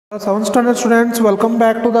7th standard students, welcome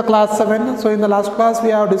back to the class 7. So in the last class we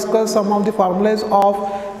have discussed some of the formulas of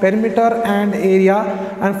perimeter and area,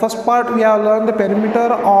 and first part we have learned the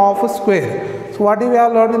perimeter of square. So what we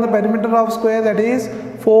have learned in the perimeter of square, that is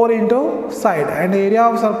 4 into side, and area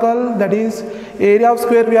of circle, that is area of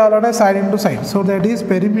square, we have learned as side into side. So that is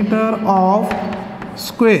perimeter of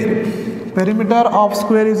square. Perimeter of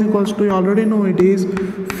square is equals to, you already know, it is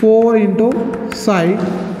 4 into side.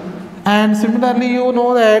 And similarly, you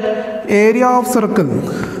know that area of circle,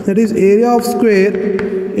 that is area of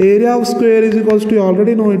square is equals to, you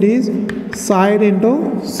already know, it is side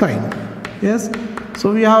into side. Yes,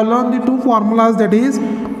 so we have learned the two formulas, that is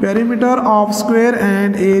perimeter of square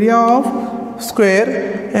and area of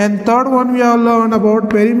square, and third one we have learned about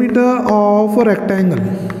perimeter of rectangle.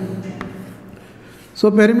 So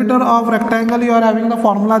perimeter of rectangle, you are having the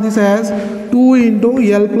formula this as 2 into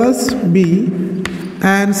L plus B.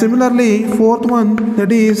 And similarly, fourth one,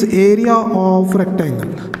 that is area of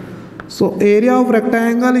rectangle. So area of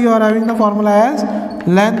rectangle, you are having the formula as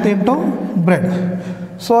length into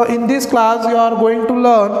breadth. So in this class you are going to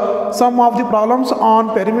learn some of the problems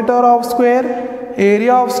on perimeter of square,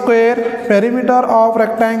 area of square, perimeter of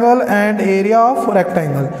rectangle, and area of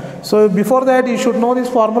rectangle. So before that you should know these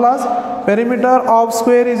formulas. Perimeter of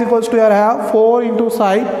square is equals to, you have 4 into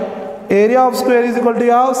side. Area of square is equal to,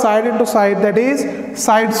 you have side into side, that is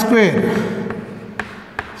side square.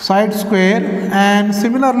 And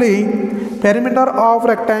similarly, perimeter of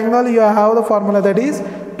rectangle, you have the formula, that is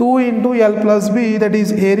 2 into L plus B, that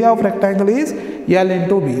is area of rectangle is L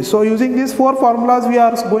into B. So using these four formulas we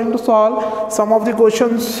are going to solve some of the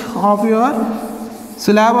questions of your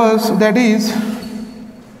syllabus. That is,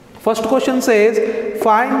 first question says,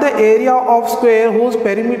 find the area of square whose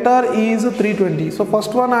perimeter is 320. So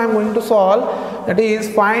first one I am going to solve, that is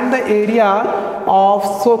find the area of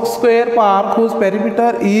square part whose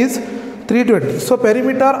perimeter is 320. So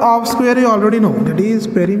perimeter of square you already know, that is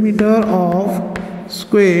perimeter of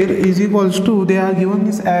square is equals to, they are given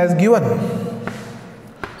this as given.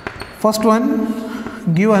 First one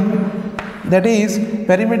given, that is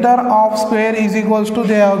perimeter of square is equals to,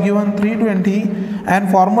 they have given 320,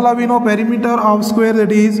 and formula we know, perimeter of square,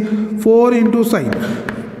 that is 4 into side.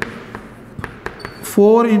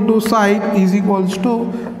 4 into side is equals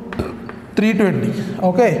to 320.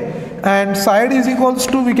 Okay, and side is equals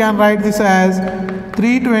to, we can write this as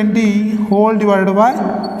 320 whole divided by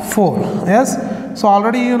 4. Yes, so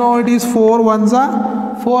already you know it is 4 ones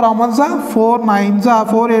are 4 ones are 4 nines are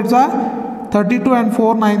 4 eights are 32, and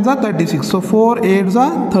 4 nines are 36. So 4 eights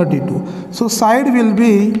are 32. So side will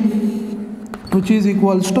be, which is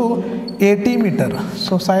equals to 80 meter.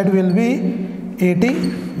 So side will be 80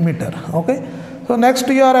 meter. Okay. So next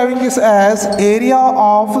you are having this as area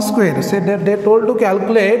of square. Say that they told to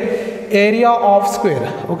calculate area of square.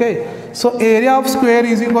 Okay. So area of square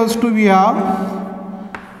is equals to, we have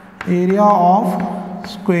area of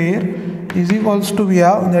square is equals to, we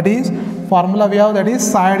have, that is formula we have, that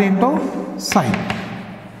is side into side.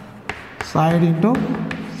 Side into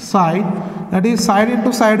side, that is side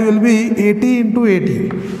into side will be 80 into 80.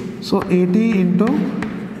 So 80 into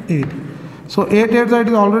 8. So 8 8 that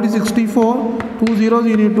is already 64. 2 zeros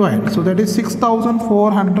you need to add. So that is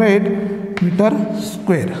 6400 meter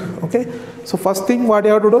square. Okay. So first thing what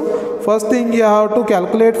you have to do? First thing you have to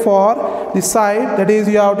calculate for the side, that is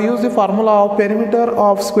you have to use the formula of perimeter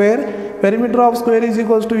of square. Perimeter of square is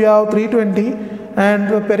equals to, you have 320. And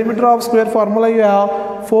the perimeter of square formula you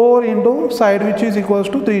have 4 into side, which is equals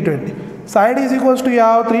to 320. Side is equals to, you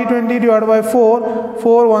have 320 divided by 4.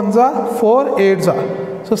 4 ones are 4 eights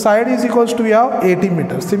are. So side is equals to, we have 80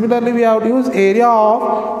 meters. Similarly, we have to use area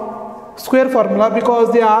of square formula,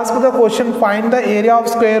 because they ask the question, find the area of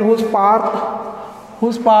square whose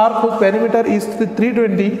perimeter is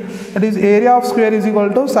 320. That is area of square is equal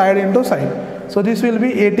to side into side. So this will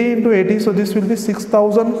be 80 into 80. So this will be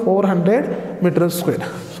 6400 meters square.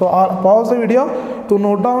 So I'll pause the video to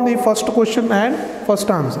note down the first question and first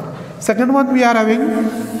answer. Second one we are having.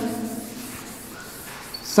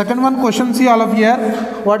 Second one question, see all of here.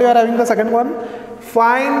 What you are having the second one?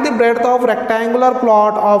 Find the breadth of rectangular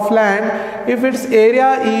plot of land if its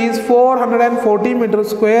area is 440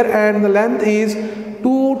 meters square and the length is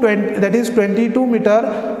 220, that is 22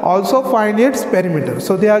 meter. Also find its perimeter.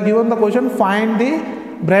 So they are given the question, find the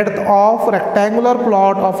breadth of rectangular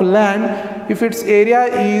plot of land if its area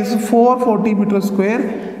is 440 meters square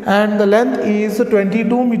and the length is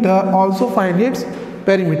 22 meter. Also find its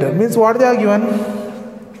perimeter. Means what they are given?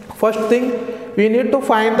 First thing, we need to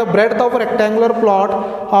find the breadth of a rectangular plot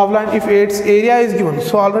of land if its area is given.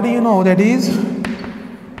 So already you know, that is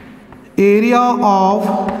area of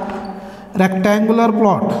rectangular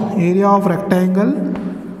plot, area of rectangle,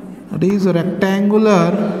 that is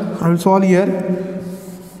rectangular, I will solve here,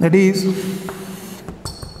 that is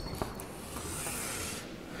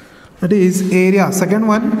area. Second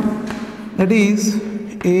one, that is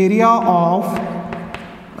area of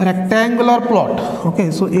rectangular plot.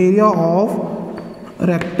 Okay, so area of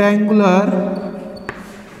rectangular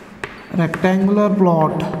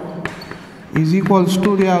plot is equals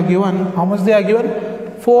to, they are given, how much they are given?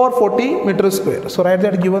 440 meter square. So write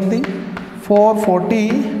that given thing,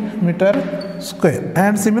 440 meter square.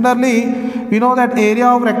 And similarly, we know that area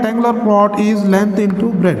of rectangular plot is length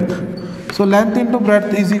into breadth. So length into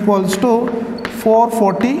breadth is equals to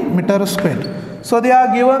 440 meter square. So they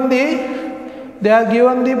are given the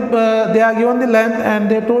length and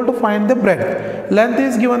they are told to find the breadth. Length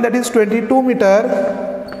is given, that is 22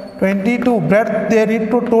 meter, 22. Breadth they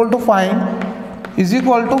need to told to find is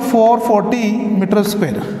equal to 440 meter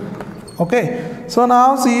square. Okay, so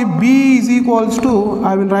now see, B is equals to,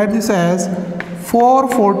 I will write this as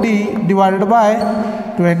 440 divided by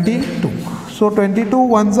 22. So 22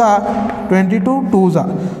 ones are 22 twos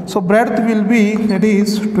are. So breadth will be, that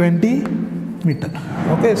is 20 meter.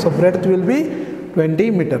 Okay, so breadth will be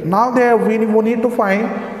 20 meter. Now there we need to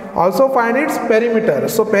also find its perimeter.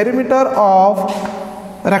 So perimeter of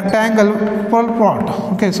rectangle plot.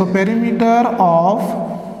 Okay, so perimeter of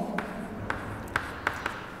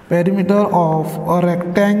a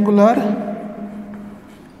rectangular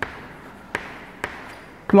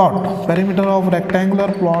plot. Perimeter of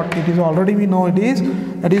rectangular plot, it is already we know it is,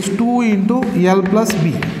 that is 2 into L plus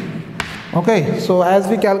B. Okay, so as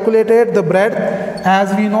we calculated the breadth,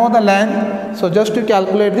 as we know the length, so just to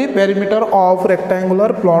calculate the perimeter of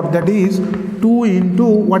rectangular plot, that is 2 into,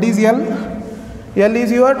 what is L? L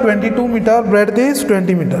is your 22 meter, breadth is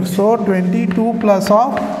 20 meter. So 22 plus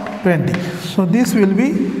of 20. So this will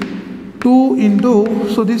be 2 into,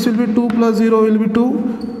 so this will be 2 plus 0 will be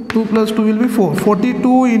 2, 2 plus 2 will be 4,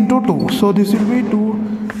 42 into 2. So this will be 2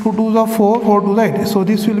 2s are 4, 4 2s are 8. So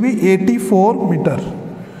this will be 84 meter.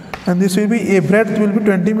 And this will be, a breadth will be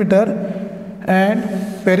 20 meter and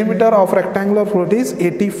perimeter of rectangular plot is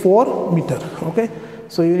 84 meter. Okay,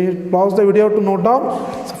 so you need to pause the video to note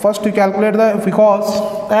down. So first you calculate the, because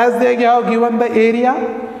as they have given the area,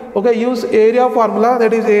 okay, use area formula,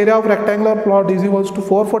 that is area of rectangular plot is equals to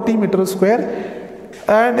 440 meter square.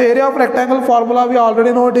 And area of rectangle formula we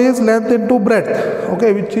already know it is length into breadth,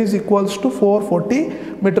 okay, which is equals to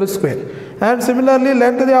 440 meter square. And similarly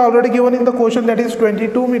length they are already given in the question, that is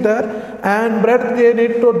 22 meter, and breadth they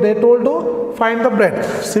told to find the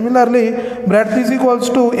breadth. Similarly breadth is equals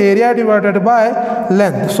to area divided by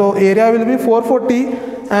length. So area will be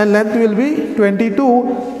 440 and length will be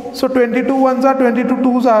 22. So 22 ones are 22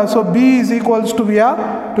 twos are, so B is equals to, we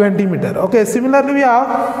are 20 meter. Okay, similarly we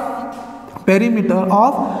have perimeter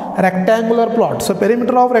of rectangular plot. So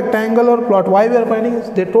perimeter of rectangular plot, why we are finding,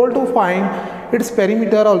 they told to find its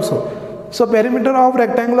perimeter also. So perimeter of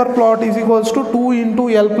rectangular plot is equals to 2 into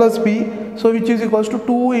L plus B, so which is equals to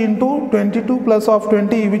 2 into 22 plus of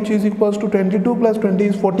 20, which is equals to 22 plus 20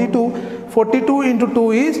 is 42. 42 into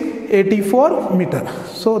 2 is 84 meter.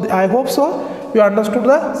 So I hope so you understood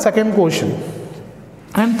the second question.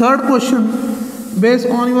 And third question, based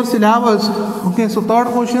on your syllabus, okay, so third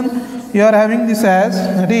question you are having this as,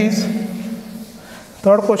 that is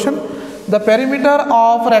third question, the perimeter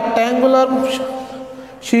of rectangular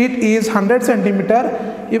sheet is 100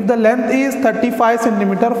 centimeter. If the length is 35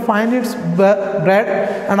 centimeter, find its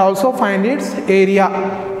breadth and also find its area.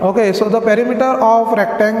 Okay, so the perimeter of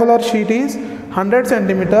rectangular sheet is 100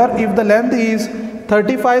 centimeter. If the length is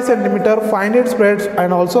 35 centimeter, find its breadth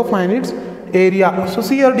and also find its area. So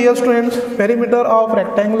see here dear students, perimeter of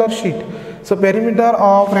rectangular sheet. So perimeter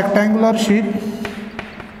of rectangular sheet,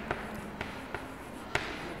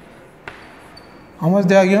 how much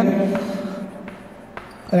they are given?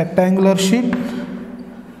 Rectangular sheet,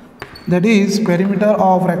 that is perimeter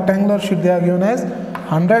of rectangular sheet they are given as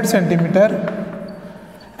 100 centimeter.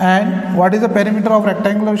 And what is the perimeter of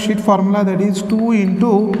rectangular sheet formula? That is 2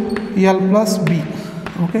 into L plus B.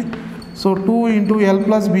 Okay, so 2 into L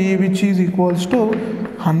plus B, which is equals to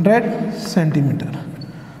 100 centimeter.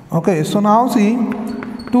 Okay, so now see,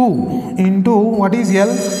 2 into what is L?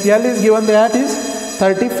 L is given, that is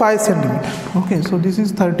 35 centimeter. Okay, so this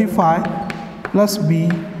is 35 plus B,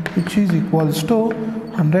 which is equals to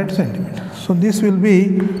 100 centimeter. So this will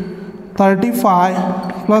be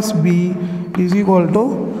 35 plus B is equal to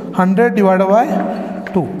 100 divided by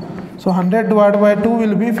 2. So 100 divided by 2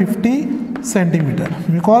 will be 50 centimeter,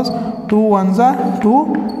 because 2 ones are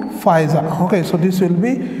 2 fives are. Okay, so this will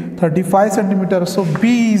be 35 centimeter. So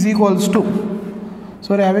B is equals to,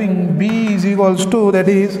 So we are having B is equals to, that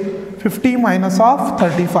is 50 minus of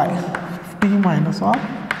 35. 50 minus of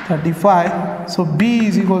 35. So B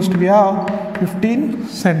is equals to be a 15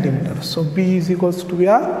 centimeters. So B is equals to be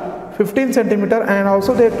a 15 centimeter, and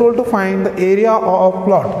also they are told to find the area of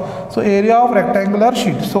plot. So area of rectangular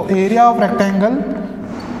sheet. So area of rectangular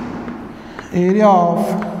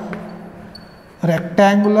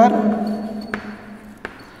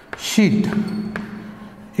sheet.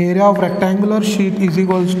 Area of rectangular sheet is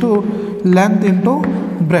equals to length into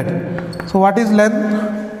breadth. So what is length?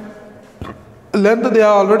 Length they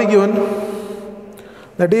are already given.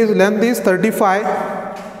 That is, length is 35.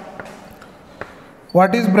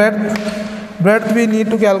 What is breadth? Breadth we need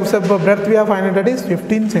to calculate. Breadth we have finding, that is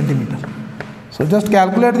 15 centimeter. So just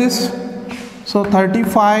calculate this. So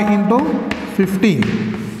 35 into 15.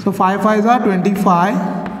 So 5 5s are 25.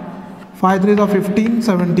 5 3s are 15,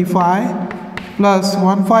 75. Plus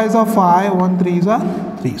 1 5s are 5, 1 3s are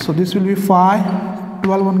 3. So this will be 5,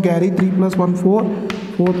 12 1 carry, 3 plus 1 4,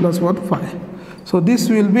 4 plus 1 5. So this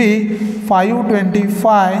will be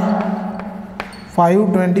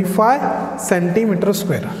 525 centimeter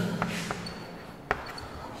square.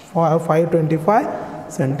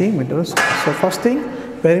 525 centimeters. So first thing,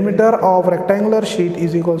 perimeter of rectangular sheet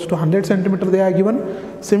is equals to 100 centimeter they are given.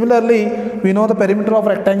 Similarly, we know the perimeter of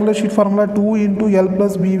rectangular sheet formula 2 into L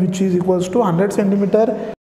plus B, which is equals to 100 centimeter